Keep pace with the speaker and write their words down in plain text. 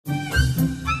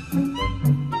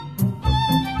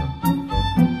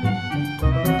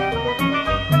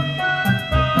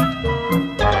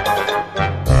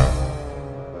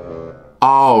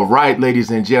All right,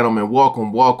 ladies and gentlemen,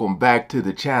 welcome back to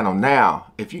the channel.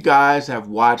 Now, if you guys have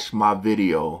watched my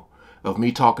video of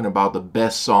me talking about the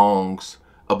best songs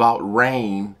about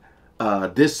rain,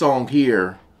 this song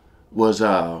here was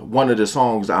one of the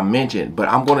songs I mentioned, but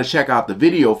I'm going to check out the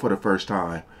video for the first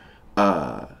time.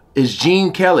 It's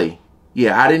Gene Kelly.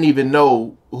 Yeah, I didn't even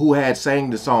know who had sang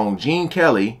the song. Gene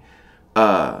Kelly,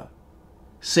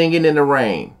 Singing in the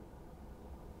Rain,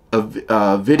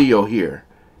 a video here.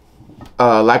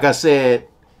 Like I said,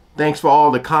 thanks for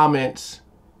all the comments.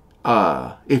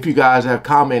 If you guys have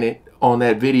commented on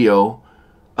that video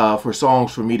for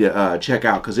songs for me to check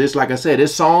out, because it's, like I said,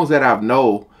 it's songs that I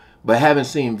know but haven't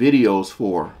seen videos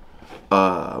for.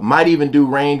 Might even do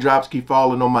Raindrops Keep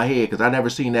Falling on My Head, because I never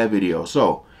seen that video.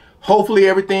 So hopefully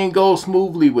everything goes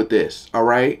smoothly with this. All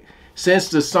right, since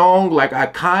the song, like, I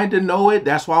kind of know it,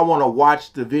 that's why I want to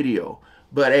watch the video.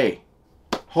 But hey,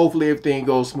 hopefully everything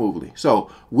goes smoothly. So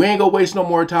we ain't gonna waste no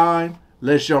more time.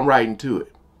 Let's jump right into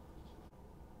it.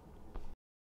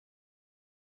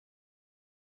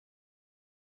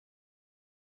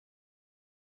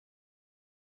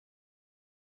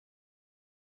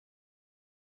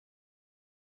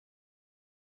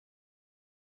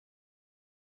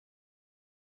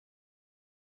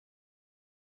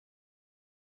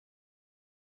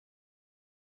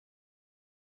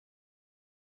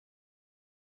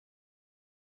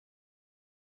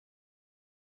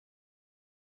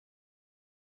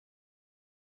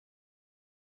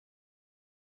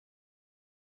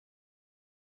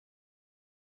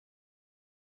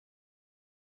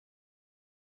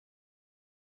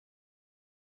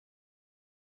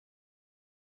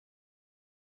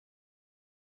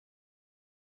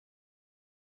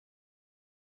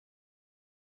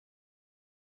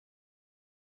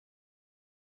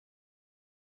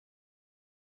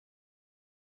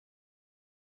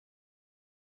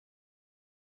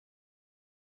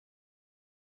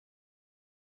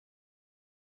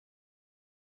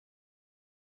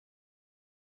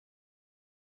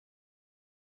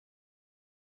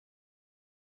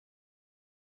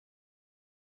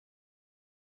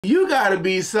 You gotta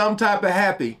be some type of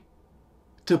happy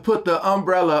to put the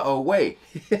umbrella away.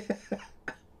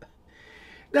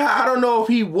 Now, I don't know if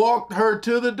he walked her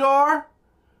to the door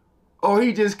or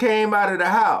he just came out of the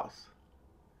house,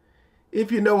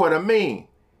 if you know what I mean.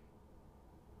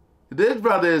 This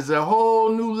brother is a whole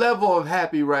new level of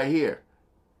happy right here.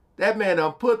 That man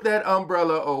done put that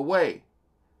umbrella away.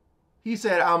 He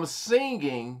said, I'm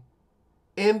singing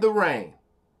in the rain.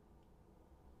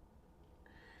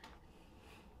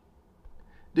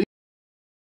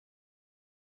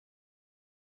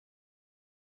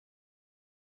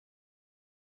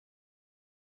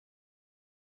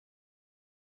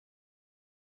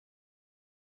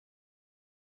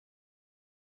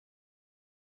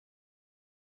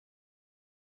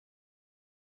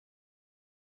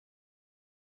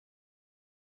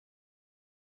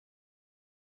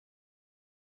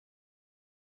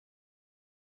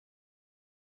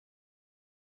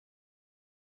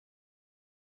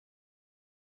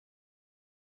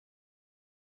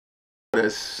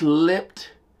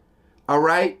 Slipped, all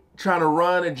right, trying to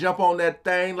run and jump on that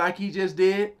thing like he just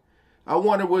did. I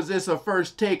wonder, was this a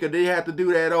first take or did he have to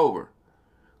do that over?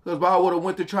 Because if I would have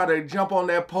went to try to jump on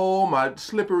that pole,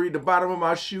 the bottom of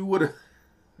my shoe would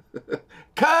have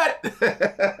cut.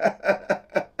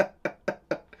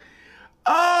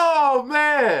 Oh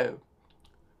man,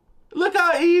 look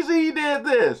how easy he did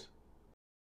this.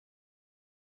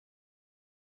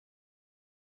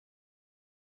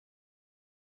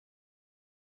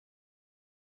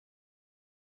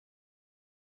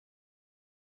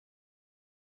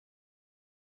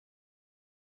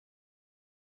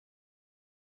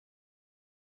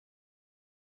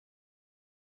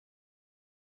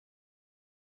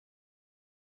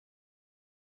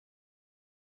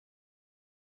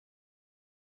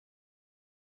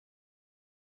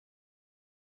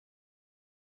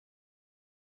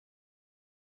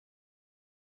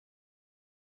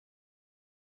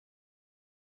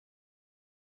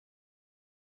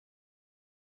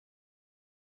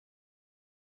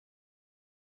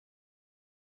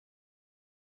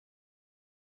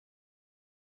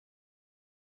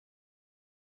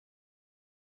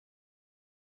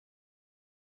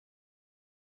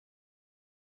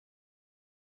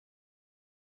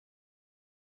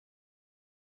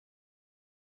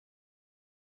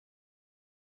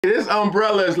 This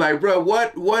umbrella is like, bro,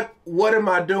 what am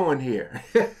I doing here?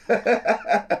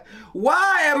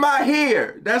 Why am I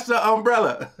here? That's the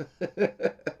umbrella.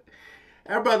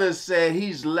 Our brother said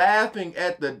he's laughing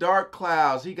at the dark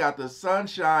clouds. He got the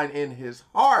sunshine in his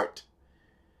heart.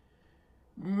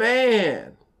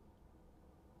 Man.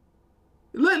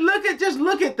 Just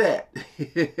look at that.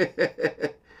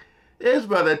 This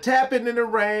brother tapping in the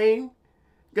rain,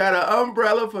 got an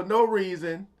umbrella for no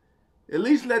reason. At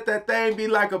least let that thing be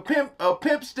like a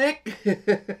pimp stick.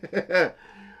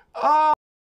 Oh.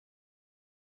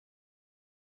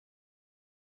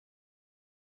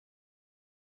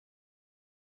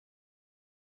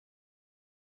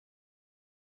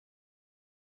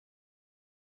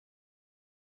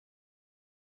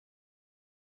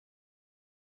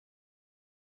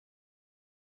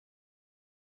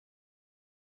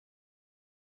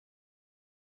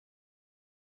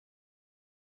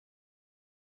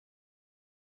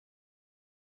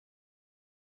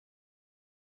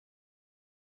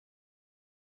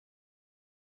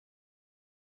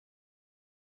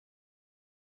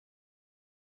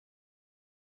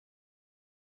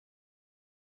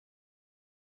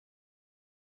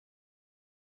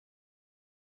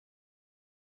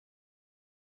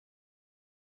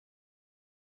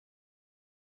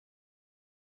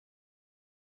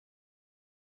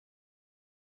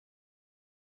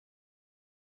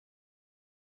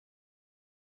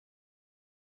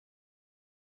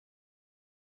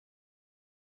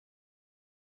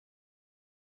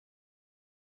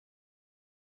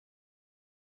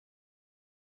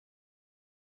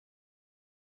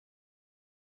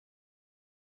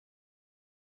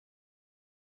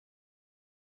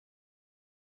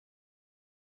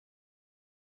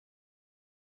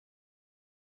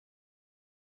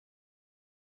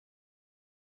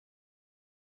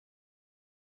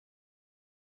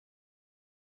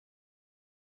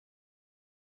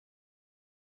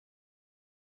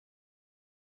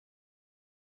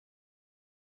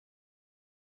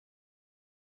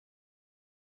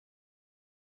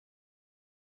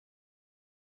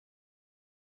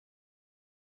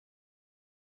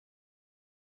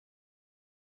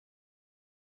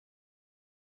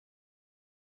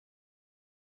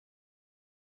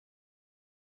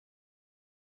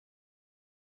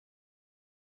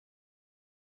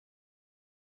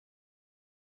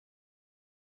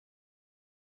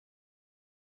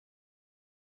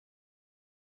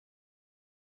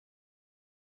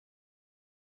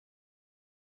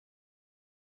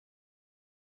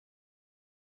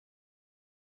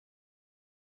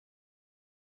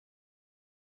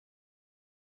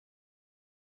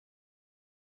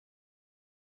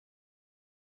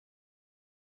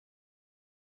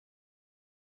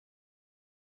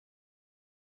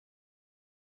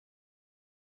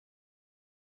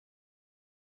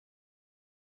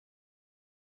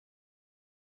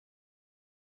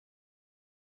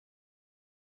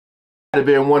 Have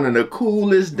been one of the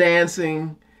coolest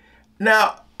dancing.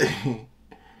 Now,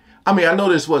 I mean, I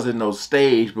know this wasn't no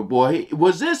stage, but boy,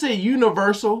 was this at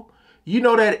Universal? You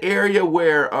know that area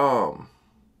where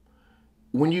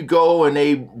when you go and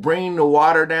they bring the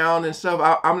water down and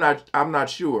stuff? I'm not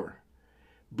sure.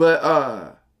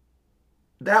 But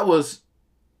that was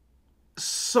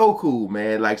so cool,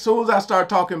 man. Like, soon as I start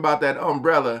talking about that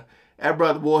umbrella, that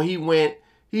brother, boy,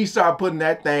 he started putting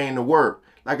that thing to work.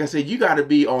 Like I said, you got to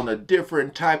be on a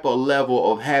different type of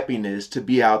level of happiness to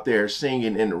be out there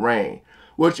singing in the rain.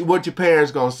 What your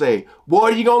parents gonna say? Boy,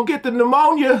 you gonna get the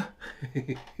pneumonia.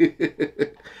 You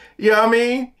know what I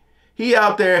mean? He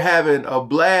out there having a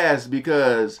blast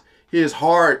because his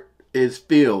heart is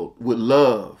filled with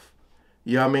love.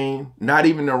 You know what I mean? Not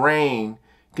even the rain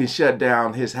can shut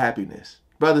down his happiness.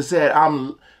 Brother said,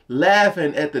 I'm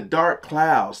laughing at the dark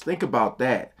clouds. Think about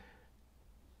that.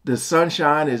 The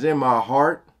sunshine is in my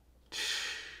heart.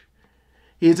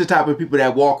 He's the type of people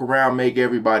that walk around, make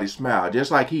everybody smile.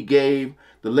 Just like he gave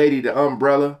the lady the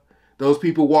umbrella. Those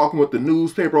people walking with the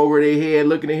newspaper over their head,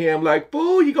 looking at him like,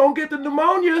 fool, you gonna get the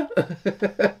pneumonia.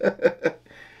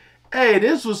 Hey,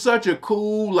 this was such a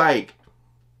cool, like,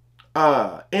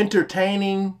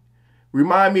 entertaining,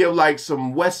 remind me of like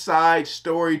some West Side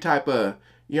Story type of,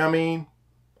 you know what I mean?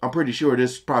 I'm pretty sure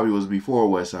this probably was before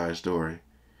West Side Story.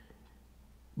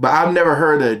 But I've never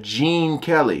heard of Gene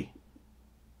Kelly.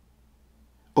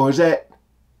 Or is that,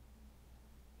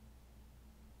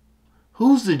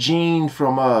 who's the Gene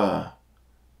from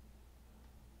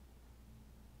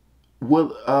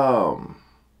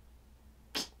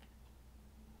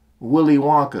Willy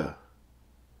Wonka?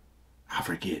 I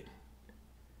forget.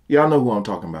 Y'all know who I'm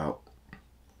talking about.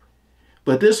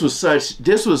 But this was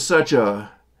such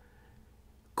a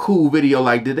cool video.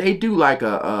 Like, did they do like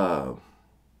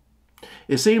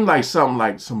it seemed like something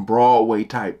like some Broadway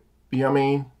type, you know what I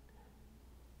mean?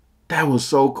 That was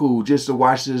so cool just to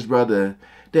watch this brother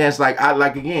dance. Like,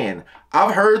 again,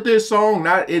 I've heard this song,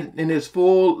 not in its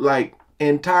full, like,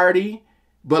 entirety,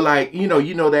 but like, you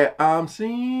know that I'm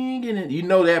singing it, you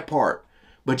know that part.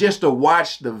 But just to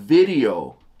watch the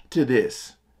video to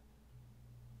this.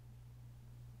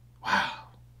 Wow.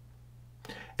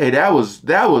 Hey, that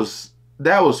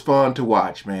was fun to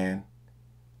watch, man.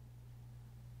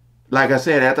 Like I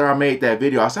said, after I made that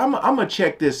video, I said, I'm going to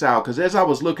check this out. Because as I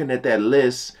was looking at that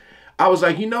list, I was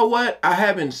like, you know what? I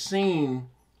haven't seen,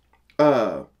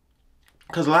 because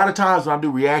a lot of times when I do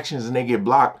reactions and they get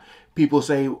blocked, people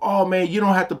say, oh, man, you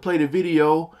don't have to play the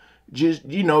video. Just,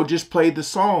 you know, just play the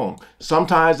song.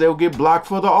 Sometimes they'll get blocked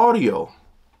for the audio.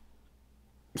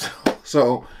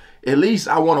 So at least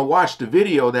I want to watch the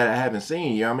video that I haven't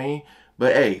seen, you know what I mean?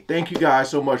 But hey, thank you guys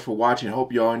so much for watching.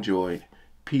 Hope y'all enjoyed.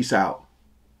 Peace out.